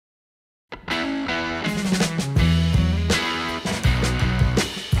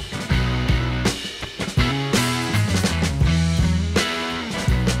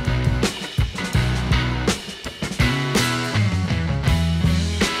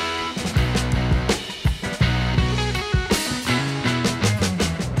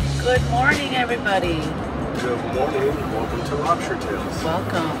Good morning, everybody. Good morning. Welcome to Laubscher Tales.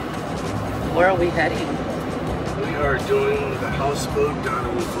 Welcome. Where are we heading? We are doing the houseboat down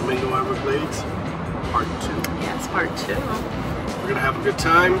in Flamingo, Everglades, part 2. Yeah, it's part 2. We're going to have a good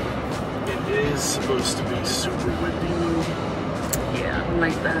time. It is supposed to be super windy. Yeah, I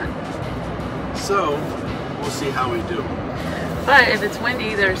like that. So, we'll see how we do. But if it's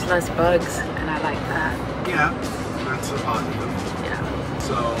windy, there's less bugs, and I like that. Yeah, that's a positive. Yeah.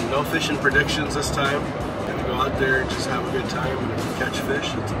 So, no fishing predictions this time. Gonna go out there and just have a good time, and if we catch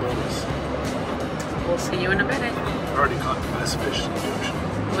fish, it's a bonus. We'll see you in a minute. I already caught the best fish in the ocean.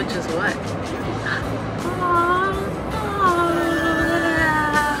 Which is what?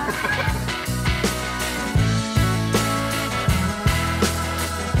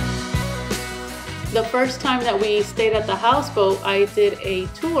 The first time that we stayed at the houseboat, I did a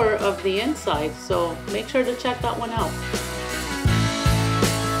tour of the inside, so make sure to check that one out.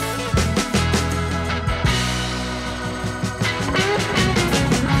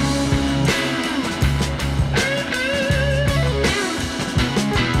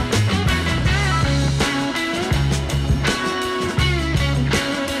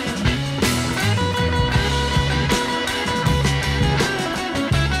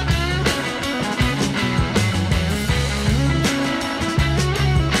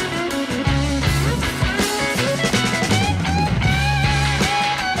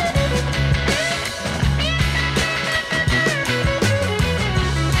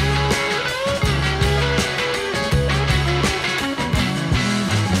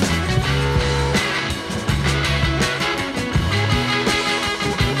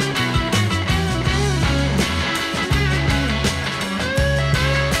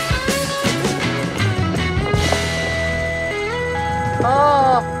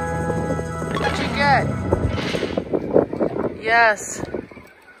 Oh, what'd you get? Yes.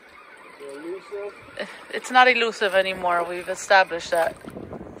 It's not elusive anymore. We've established that.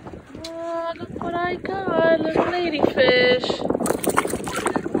 Oh, look what I got. Little ladyfish.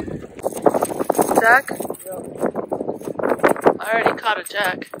 Jack? I already caught a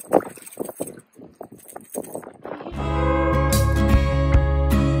jack.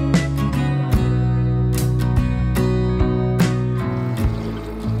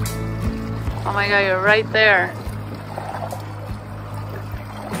 Oh my God, you're right there.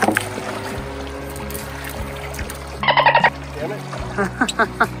 Damn it.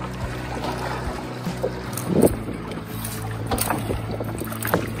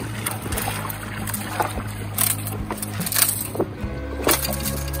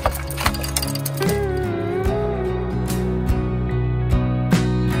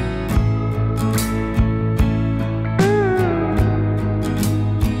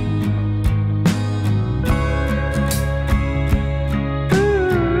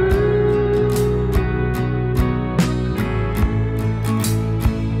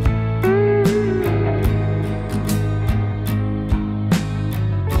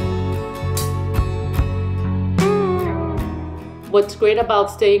 What's great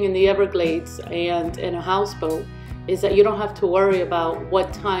about staying in the Everglades and in a houseboat is that you don't have to worry about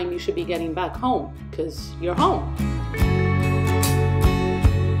what time you should be getting back home, because you're home.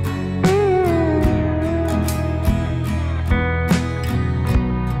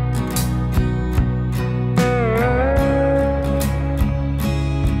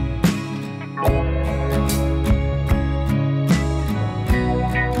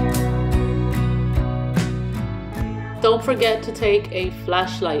 Don't forget to take a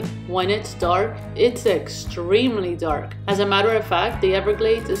flashlight. When it's dark, it's extremely dark. As a matter of fact, the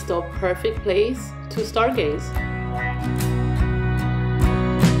Everglades is the perfect place to stargaze.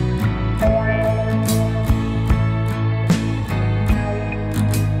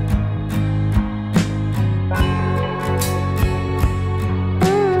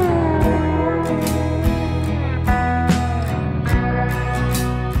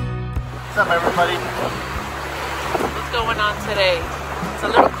 What's up, everybody? Going on today. It's a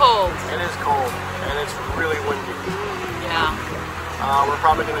little cold. It is cold, and it's really windy. Yeah. We're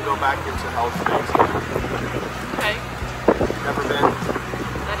probably going to go back into Houseboat. Okay. Never been.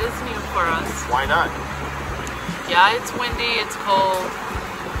 That is new for us. Why not? Yeah, it's windy, it's cold.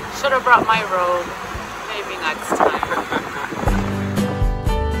 Should have brought my robe. Maybe next time.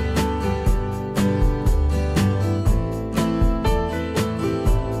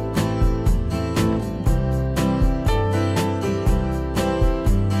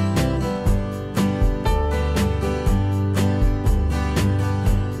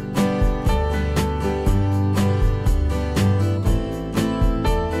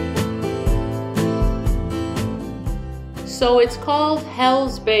 So it's called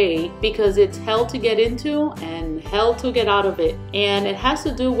Hell's Bay because it's hell to get into and hell to get out of it. And it has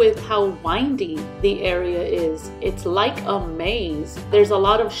to do with how windy the area is. It's like a maze. There's a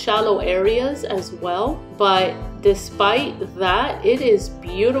lot of shallow areas as well, but despite that, it is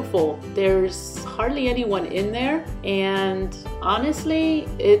beautiful. There's hardly anyone in there, and honestly,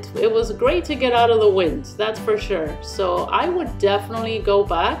 it was great to get out of the wind, that's for sure. So I would definitely go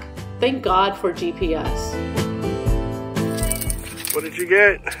back. Thank God for GPS. What did you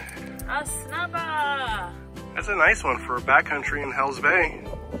get? A snapper. That's a nice one for a backcountry in Hell's Bay.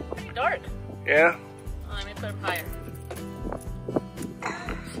 Pretty dark. Yeah. Oh, let me put them higher.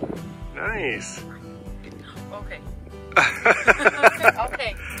 Nice. Okay.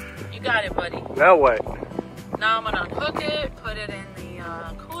 Okay, you got it, buddy. Now what? Now I'm gonna unhook it, put it in the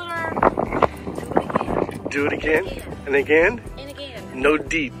cooler. Do it again? And again? And again. No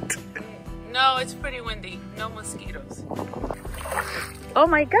deet. No, it's pretty windy. No mosquitoes. Oh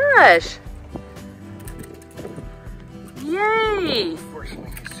my gosh! Yay!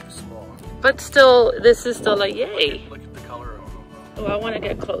 Unfortunately, he's too small. But still, this is still a yay. Look at the color of him. Oh, I want to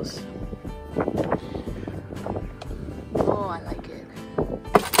get close. Oh, I like it.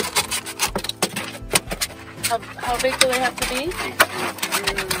 How big do they have to be?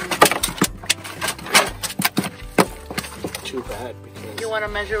 Too bad because You want to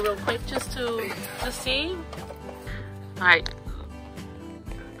measure real quick just to see? All right.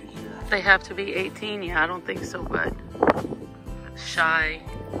 They have to be 18? Yeah, I don't think so, but shy.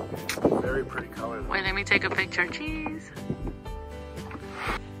 very pretty color. Wait, let me take a picture. Cheese.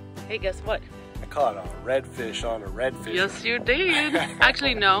 Hey, guess what? I caught a redfish on a redfish. Yes, you did.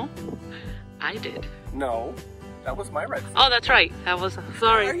 Actually, no. I did. No, that was my redfish. Oh, that's right. That was,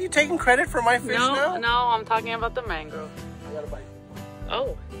 sorry. Are you taking credit for my fish now? No, I'm talking about the mangrove. I got a bite.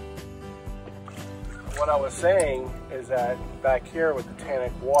 Oh. What I was saying is that back here with the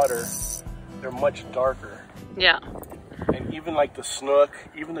tannic water, they're much darker. Yeah. And even like the snook,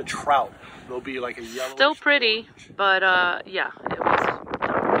 even the trout, they'll be like a yellow. Still pretty, but yeah, it was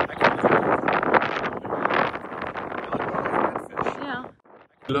dark. Yeah.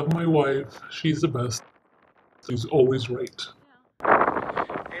 I love my wife. She's the best. She's always right.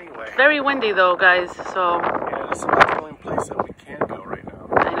 Anyway. Very windy though, guys, so. Yeah, this is about the only place that we can go right now.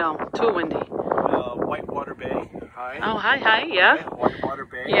 I know, too windy. Whitewater Bay. Hi. Oh, hi, yeah. Okay, Whitewater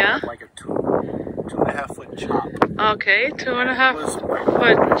Bay. Yeah. Like a 2.5 foot chop. Okay, 2.5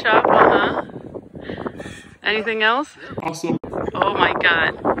 foot chop, Anything else? Awesome. Oh my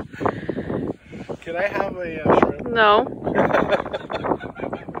God. Can I have a shrimp? No.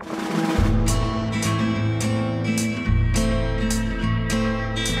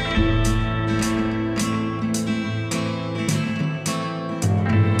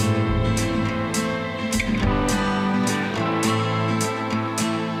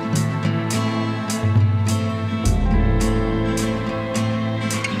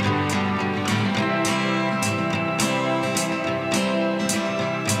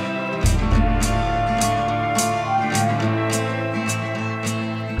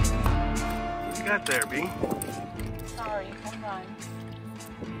 There, B. Sorry, hold on.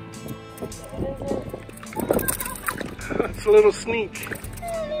 It's a little sneak.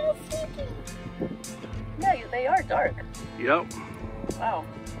 Yeah, they are dark. Yep. Wow.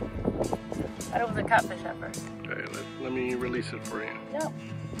 I thought it was a catfish at first. Okay, let me release it for you. Yep.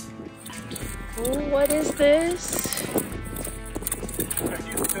 Ooh, what is this? Are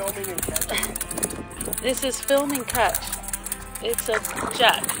you filming and catching? This is film and catch. It's a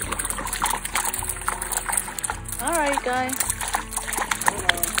jack. All right, guys.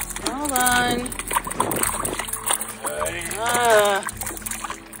 Hold on. Okay. Ah.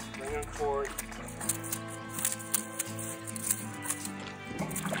 Bring it forward.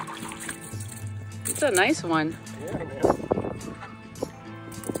 It's a nice one. Yeah, man.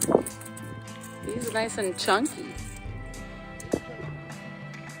 He's nice and chunky.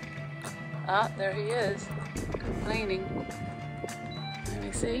 Ah, there he is. Complaining. Let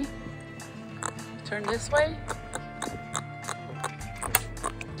me see. Turn this way.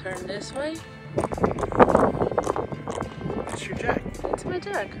 Turn this way. It's your jack. It's my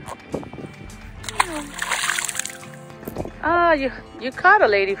jack. Ah, you caught a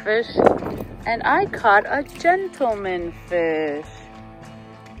ladyfish. And I caught a gentleman fish.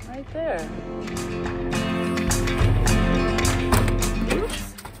 Right there. Oops.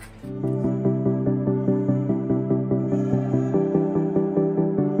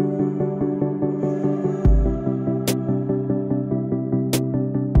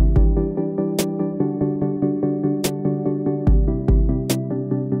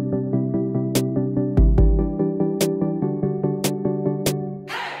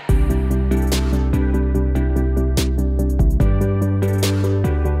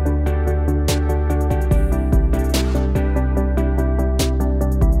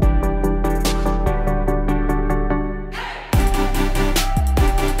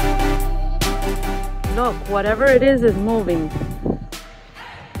 Look, whatever it is moving.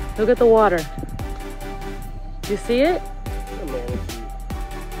 Look at the water. You see it? A manatee.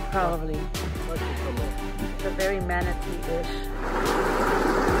 Probably. It's a very manatee-ish.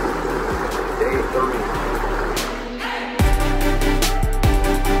 Day 3.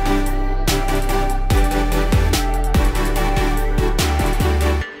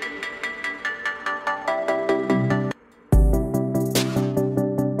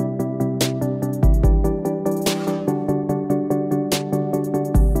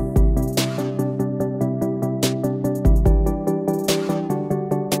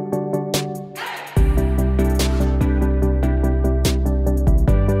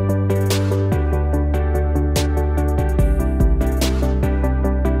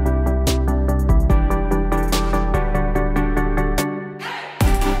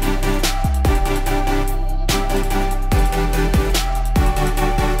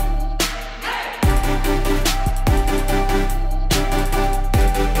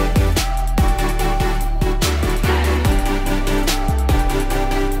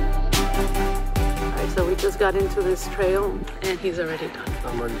 Got into this trail and he's already done.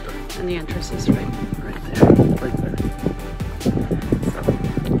 I'm already done. And the entrance is right there. Right there. So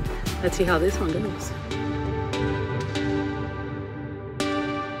let's see how this one goes.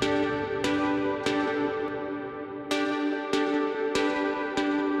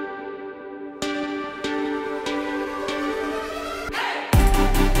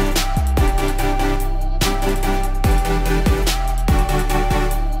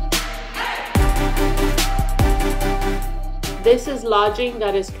 This is lodging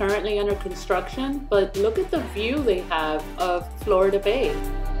that is currently under construction, but look at the view they have of Florida Bay.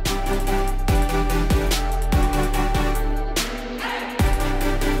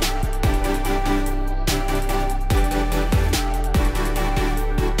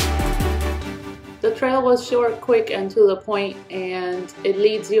 The trail was short, quick, and to the point, and it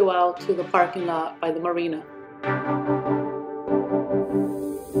leads you out to the parking lot by the marina.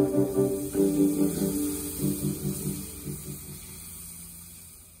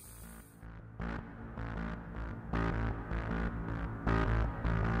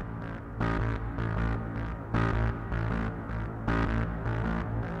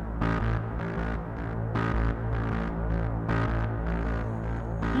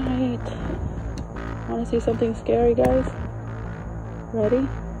 Want to see something scary, guys? Ready?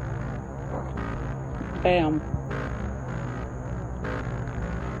 Bam.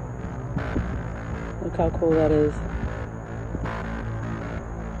 Look how cool that is.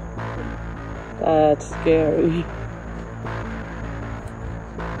 That's scary.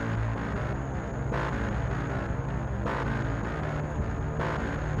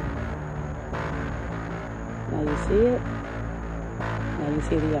 Now you see it. Now you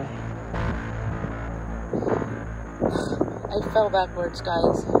see the eye. I fell backwards,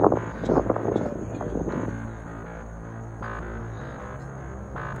 guys.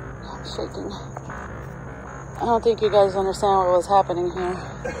 I'm shaking. I don't think you guys understand what was happening here.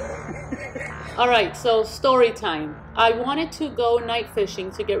 Alright, so story time. I wanted to go night fishing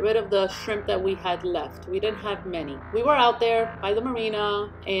to get rid of the shrimp that we had left. We didn't have many. We were out there by the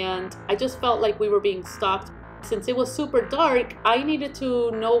marina and I just felt like we were being stalked. Since it was super dark, I needed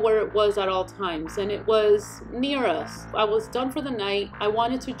to know where it was at all times, and it was near us. I was done for the night. I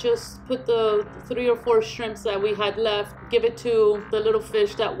wanted to just put the 3 or 4 shrimps that we had left, give it to the little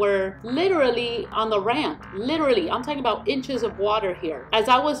fish that were literally on the ramp. Literally, I'm talking about inches of water here. As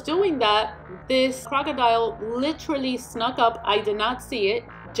I was doing that, this crocodile literally snuck up. I did not see it.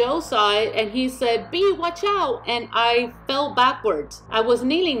 Joe saw it and he said, "B, watch out," and I fell backwards. I was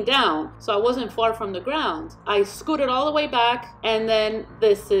kneeling down, so I wasn't far from the ground. I scooted all the way back, and then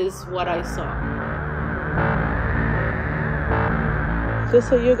this is what I saw. Just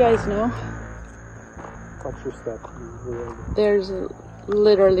so you guys know, Watch your step. there's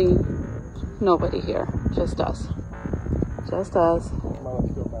literally nobody here. Just us. Just us. Come on,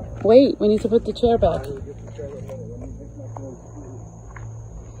 let's go back. Wait, we need to put the chair back.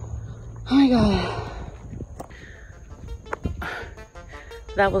 Oh my god.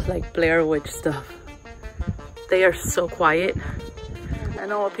 That was like Blair Witch stuff. They are so quiet. I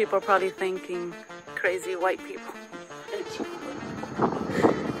know what people are probably thinking. Crazy white people.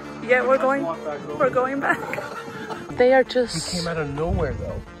 Yeah, we're going back. They are just... He came out of nowhere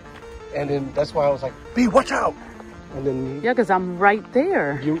though. And then that's why I was like, "B, watch out!" And then... Yeah, because I'm right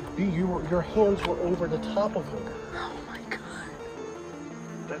there. Your hands were over the top of him. Oh my god.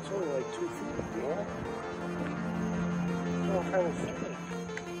 That's only like 2 feet, yeah? That's what I'm trying to say.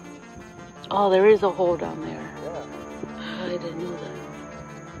 Oh, there is a hole down there. Yeah. I didn't know that.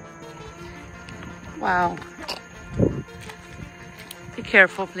 Wow. Be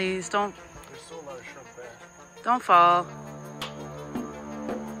careful, please. Don't. There's still a lot of shrimp there. Don't fall.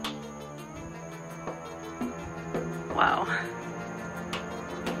 Wow.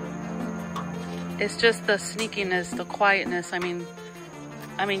 It's just the sneakiness, the quietness. I mean,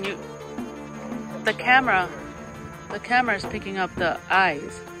 the camera is picking up the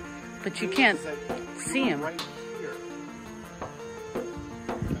eyes, but you can't see him.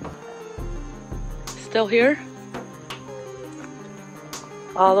 Still here?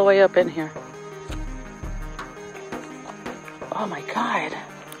 All the way up in here. Oh my God.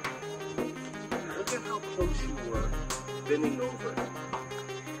 Look at how close you were, bending over.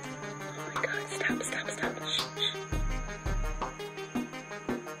 Oh my God, stop, stop, stop. Shh, shh.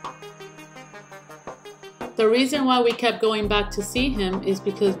 The reason why we kept going back to see him is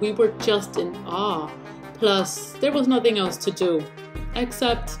because we were just in awe. Plus, there was nothing else to do,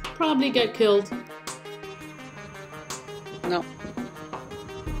 except probably get killed. No.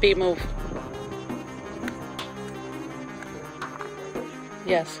 B, move.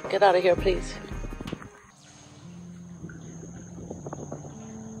 Yes, get out of here, please.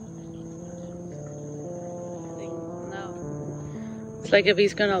 No. It's like if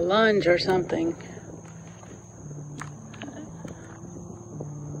he's gonna lunge or something.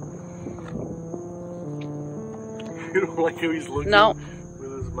 You don't like how he's looking No.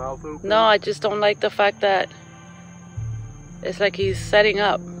 with his mouth open? No, I just don't like the fact that it's like he's setting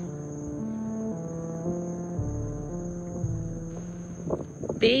up.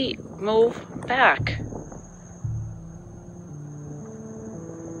 B, move back.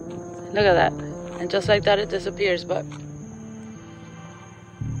 Look at that. And just like that, it disappears, but...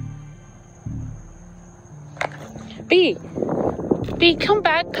 B! B, come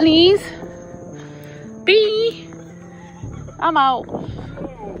back, please. B! I'm out.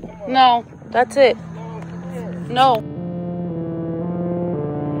 No, that's it. No.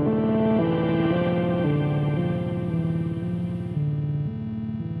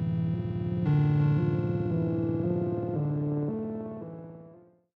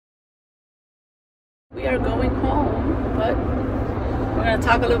 We are going home, but we're going to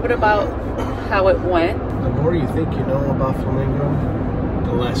talk a little bit about how it went. The more you think you know about Flamingo,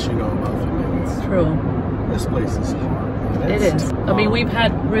 the less you know about Flamingo. It's true. This place is hard. It is. I mean, we've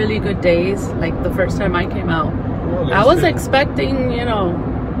had really good days. Like the first time I came out, Well, I was expecting, you know,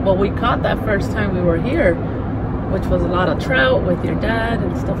 what we caught that first time we were here, which was a lot of trout with your dad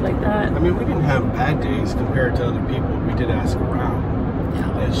and stuff like that. I mean, we didn't have bad days compared to other people. We did ask around.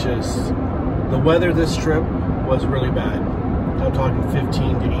 Yeah. It's just the weather this trip was really bad. I'm talking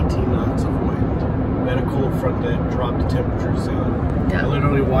 15 to 18 knots of wind. We had a cold front that dropped the temperatures down. Yeah. I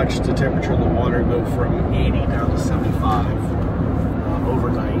literally watched the temperature of the water go from 80 down to 75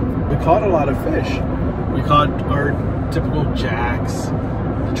 overnight. We caught a lot of fish. We caught our typical jacks,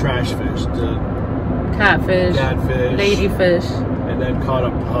 the trash fish, the Catfish, ladyfish. and then caught a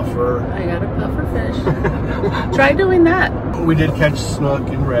puffer. I got a puffer fish. Try doing that. We did catch snook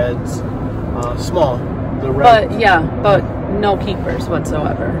and reds, small. The red, But yeah, but no keepers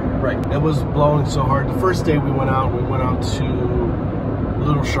whatsoever. right. It was blowing so hard. The first day we went out to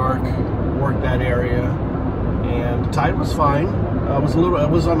Little Shark, worked that area, and the tide was fine. It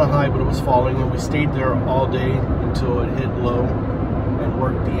was on the high, but it was falling, and we stayed there all day until it hit low and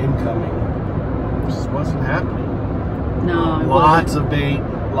worked the incoming. It just wasn't happening. No, it Lots wasn't. of bait,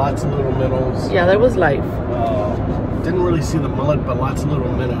 lots of little minnows. Yeah, there was life. Didn't really see the mullet, but lots of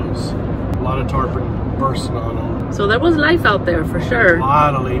little minnows. A lot of tarpon bursting on them. So there was life out there for sure. A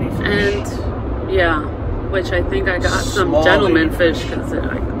lot of ladyfish. And yeah, which I think I got some Small gentleman ladyfish. fish because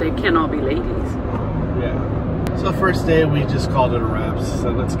they can't all be ladies. Yeah. So the first day we just called it a wrap.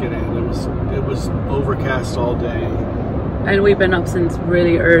 Said let's get in. It was overcast all day. And we've been up since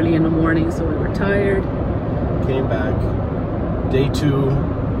really early in the morning, so we were tired. Came back. Day 2,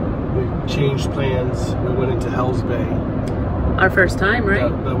 we changed plans. We went into Hell's Bay. Our first time, right?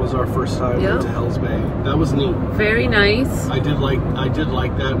 That was our first time Yep. into Hell's Bay. That was neat. Very nice. I did like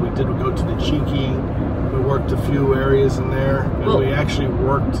that. We did go to the Cheeky. We worked a few areas in there, and Well- we actually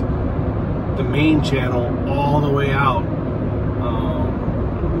worked the main channel all the way out.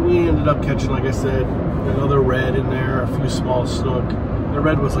 We ended up catching, like I said, another red in there, a few small snook. The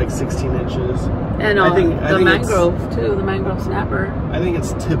red was like 16 inches. And I think the it's- mangrove too, the mangrove snapper. I think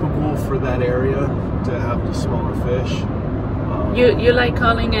it's typical for that area to have the smaller fish. You like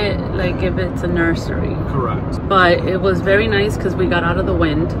calling it like if it's a nursery. Correct. But it was very nice because we got out of the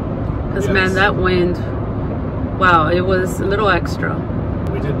wind. Because Yes. man, that wind, wow, it was a little extra.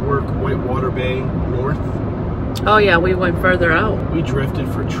 We did work Whitewater Bay north. Oh yeah, we went further out. We drifted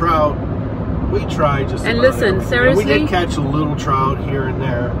for trout. We tried just And about listen, everything. seriously? We did catch a little trout here and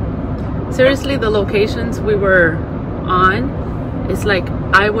there. Seriously, the locations we were on, it's like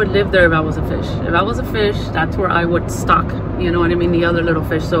I would live there if I was a fish. If I was a fish, that's where I would stock. You know what I mean? The other little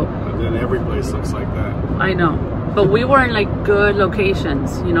fish. So But then every place looks like that. I know, but we were in like good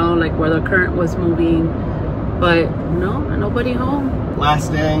locations. You know, like where the current was moving. But no, nobody home.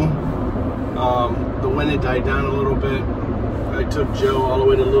 Last day, the wind had died down a little bit. I took Joe all the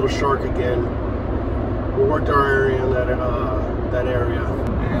way to Little Shark again. We worked our area in that area,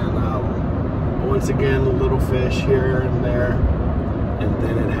 and once again, the little fish here and there, and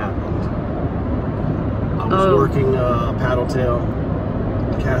then it happened. I was working paddle tail,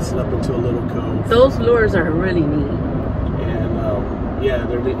 casting up into a little cove. Those lures are really neat. And yeah,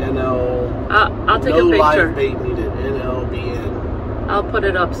 they're the NL. I'll take no a picture. live bait needed. NLBN. I'll put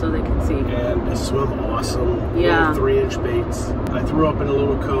it up so they can see. And they swim awesome. Yeah. 3-inch baits. I threw up in a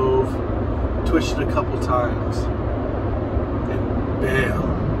little cove, twitched it a couple times, and bam.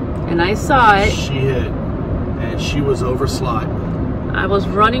 And I saw it. She hit, and she was over slot. I was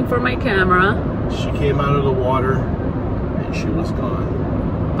running for my camera, She came out of the water, and she was gone.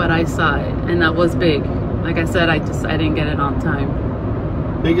 but I saw it, and that was big. Like I said, I didn't get it on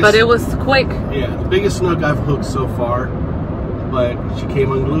time. Biggest, But it was quick. Yeah, the biggest snook I've hooked so far, but she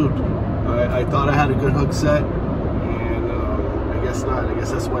came unglued. I thought I had a good hook set, and I guess not. I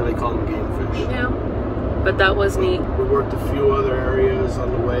guess that's why they call them game fish. Yeah. But that was neat. We worked a few other areas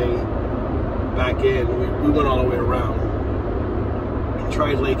on the way back in. We went all the way around.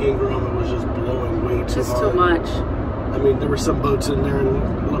 Tried Lake Ingram. It was just blowing way too Just hard. too much. I mean, there were some boats in there and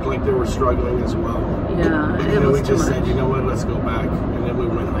it looked like they were struggling as well. Yeah, And it then was we too just much. said, you know what, let's go back. And then we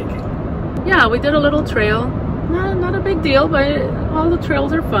went hiking. Yeah, we did a little trail. Not a big deal, but all the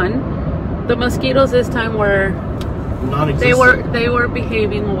trails are fun. The mosquitoes this time were Non-existent. they were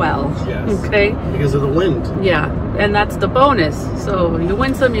behaving well. Yes. Okay. Because of the wind. Yeah, and that's the bonus. So you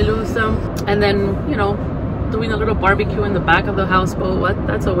win some, you lose some, and then doing a little barbecue in the back of the houseboat.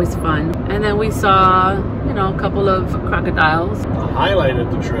 That's always fun. And then we saw a couple of crocodiles. The highlight of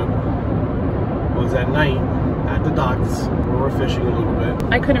the trip was at night at the docks where we're fishing a little bit.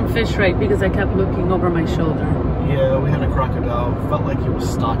 I couldn't fish right because I kept looking over my shoulder. Yeah, we had a crocodile. Felt like he was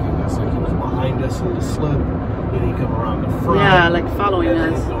stalking us, like he was behind us in the slip. And he'd come around the front. Yeah, like following and us.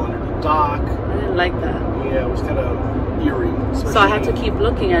 then he'd go under the dock. I didn't like that. Yeah, it was kind of eerie. So I had to keep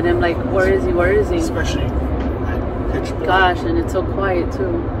looking at him like, where is he? Where is he? Especially at pitch black. Gosh, and it's so quiet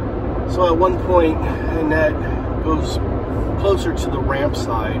too. So at one point, Annette goes closer to the ramp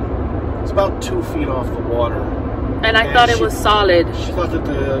side. It's about 2 feet off the water. And I thought it was solid. She thought that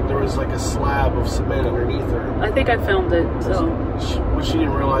there was like a slab of cement underneath her. I think I filmed it, so What she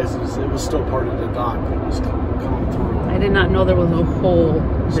didn't realize is it was still part of the dock. It was coming through. I did not know there was a hole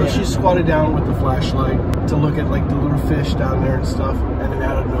So there. she squatted down with the flashlight to look at like the little fish down there and stuff. And then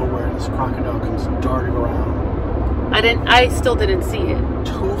out of nowhere, this crocodile comes darting around. I still didn't see it.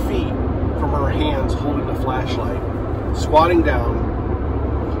 2 feet from her hands holding the flashlight. Squatting down.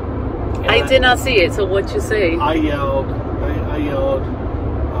 I did not see it, so what'd you say? I yelled,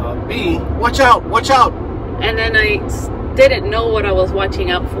 B, watch out, watch out. And then I didn't know what I was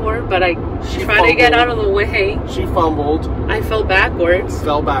watching out for, but I tried to get out of the way. She fumbled. I fell backwards.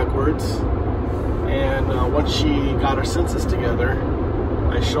 Fell backwards. And once she got her senses together,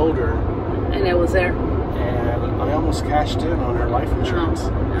 I showed her. And it was there. And I almost cashed in on her life insurance.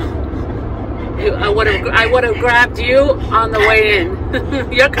 I would have grabbed you on the way in.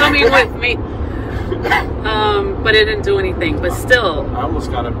 You're coming with me. But it didn't do anything. But still. I almost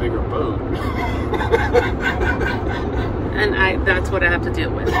got a bigger boat. And that's what I have to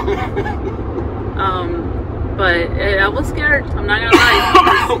deal with. But I was scared. I'm not gonna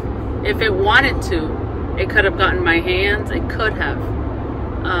lie. If it wanted to, it could have gotten my hands. It could have.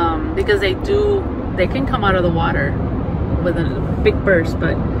 Because they can come out of the water with a big burst,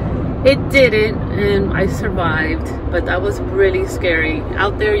 but it didn't, and I survived. But that was really scary.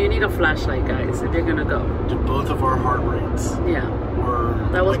 Out there, you need a flashlight, guys, if you're gonna go. Both of our heart rates were...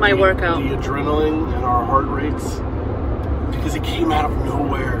 That was my workout. The adrenaline and our heart rates, because it came out of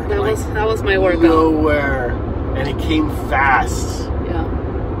nowhere. That was my workout. Nowhere. And it came fast. Yeah.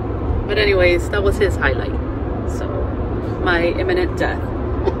 But anyways, that was his highlight. So, my imminent death.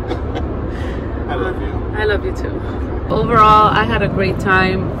 I love you. I love you too. Overall, I had a great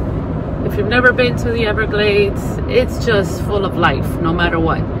time. If you've never been to the Everglades, it's just full of life, no matter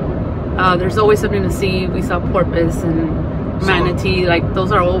what. There's always something to see. We saw porpoise and manatee. Like,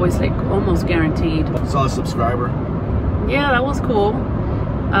 those are always like almost guaranteed. Saw a subscriber. Yeah, that was cool.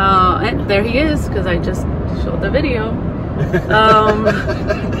 And there he is, because I just showed the video.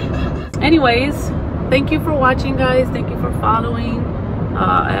 Anyways, thank you for watching, guys. Thank you for following.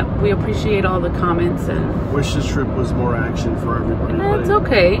 We appreciate all the comments, and wish this trip was more action for everybody. It's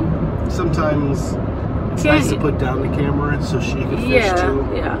okay. Sometimes it's nice to put down the camera so she can fish too.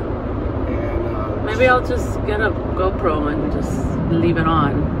 Yeah. And maybe I'll just get a GoPro and just leave it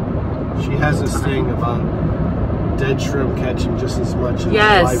on. She has this thing about dead shrimp catching just as much as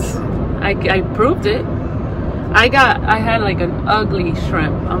live shrimp. I proved it. I had like an ugly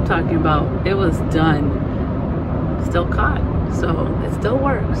shrimp. I'm talking about, it was done. Still caught. So it still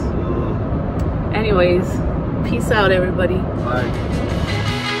works. Anyways, peace out, everybody. Bye.